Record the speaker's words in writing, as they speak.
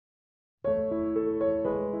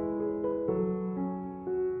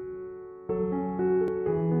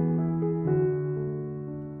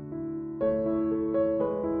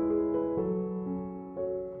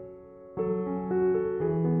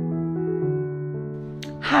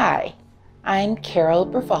Hi, I'm Carole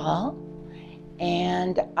Burval,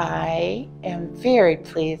 and I am very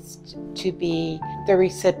pleased to be the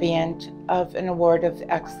recipient of an Award of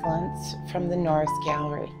Excellence from the Norris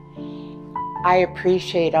Gallery. I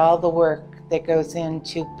appreciate all the work that goes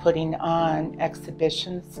into putting on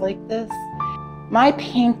exhibitions like this. My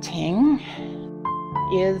painting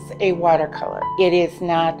is a watercolor. It is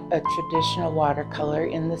not a traditional watercolor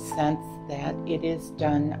in the sense that it is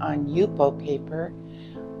done on Yupo paper,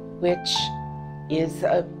 which is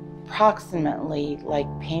approximately like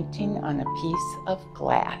painting on a piece of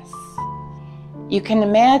glass. You can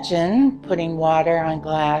imagine putting water on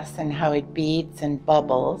glass and how it beads and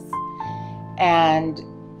bubbles, and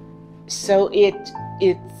so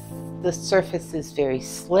the surface is very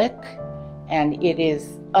slick, and it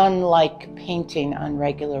is unlike painting on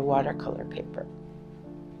regular watercolor paper.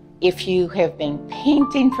 If you have been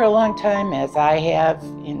painting for a long time, as I have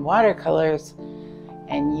in watercolors,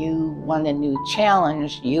 and you want a new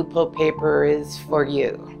challenge, Yupo paper is for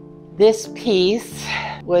you. This piece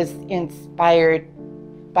was inspired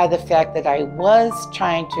by the fact that I was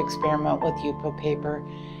trying to experiment with Yupo paper,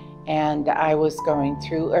 and I was going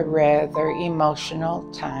through a rather emotional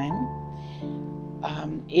time.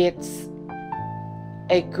 It's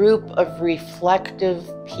a group of reflective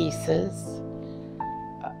pieces,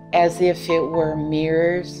 as if it were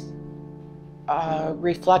mirrors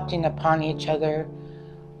reflecting upon each other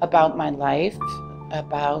about my life,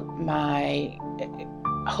 about my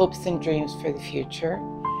hopes and dreams for the future.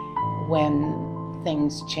 When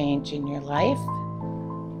things change in your life,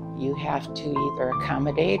 you have to either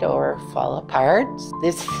accommodate or fall apart.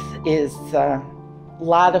 This is a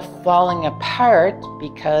lot of falling apart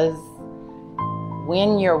because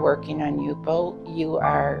when you're working on Yupo, you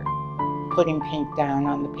are putting paint down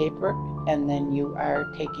on the paper, and then you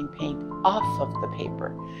are taking paint off of the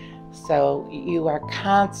paper. So you are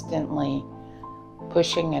constantly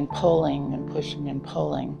pushing and pulling and pushing and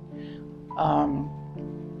pulling.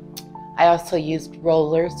 I also used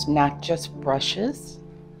rollers, not just brushes.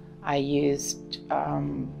 I used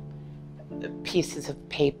pieces of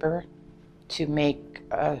paper to make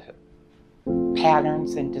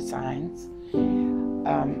patterns and designs.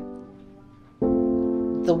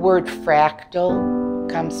 The word fractal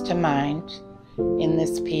comes to mind in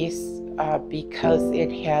this piece because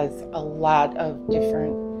it has a lot of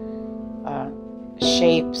different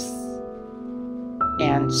shapes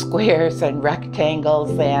and squares and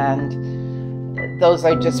rectangles, and those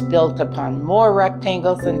are just built upon more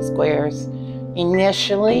rectangles and squares.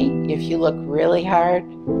 Initially, if you look really hard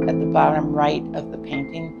at the bottom right of the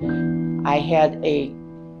painting, I had a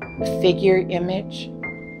figure image,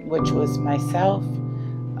 which was myself.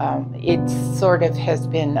 It sort of has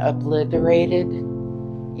been obliterated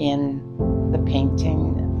in the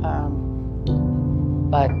painting,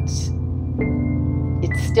 but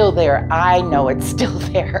it's still there. I know it's still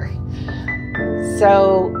there.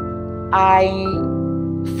 So I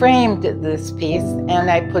framed this piece and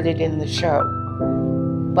I put it in the show.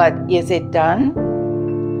 But is it done?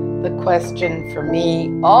 The question for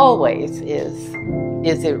me always is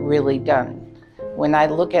it really done? When I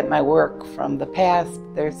look at my work from the past,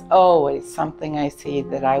 there's always something I see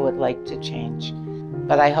that I would like to change.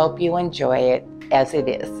 But I hope you enjoy it as it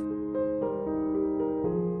is.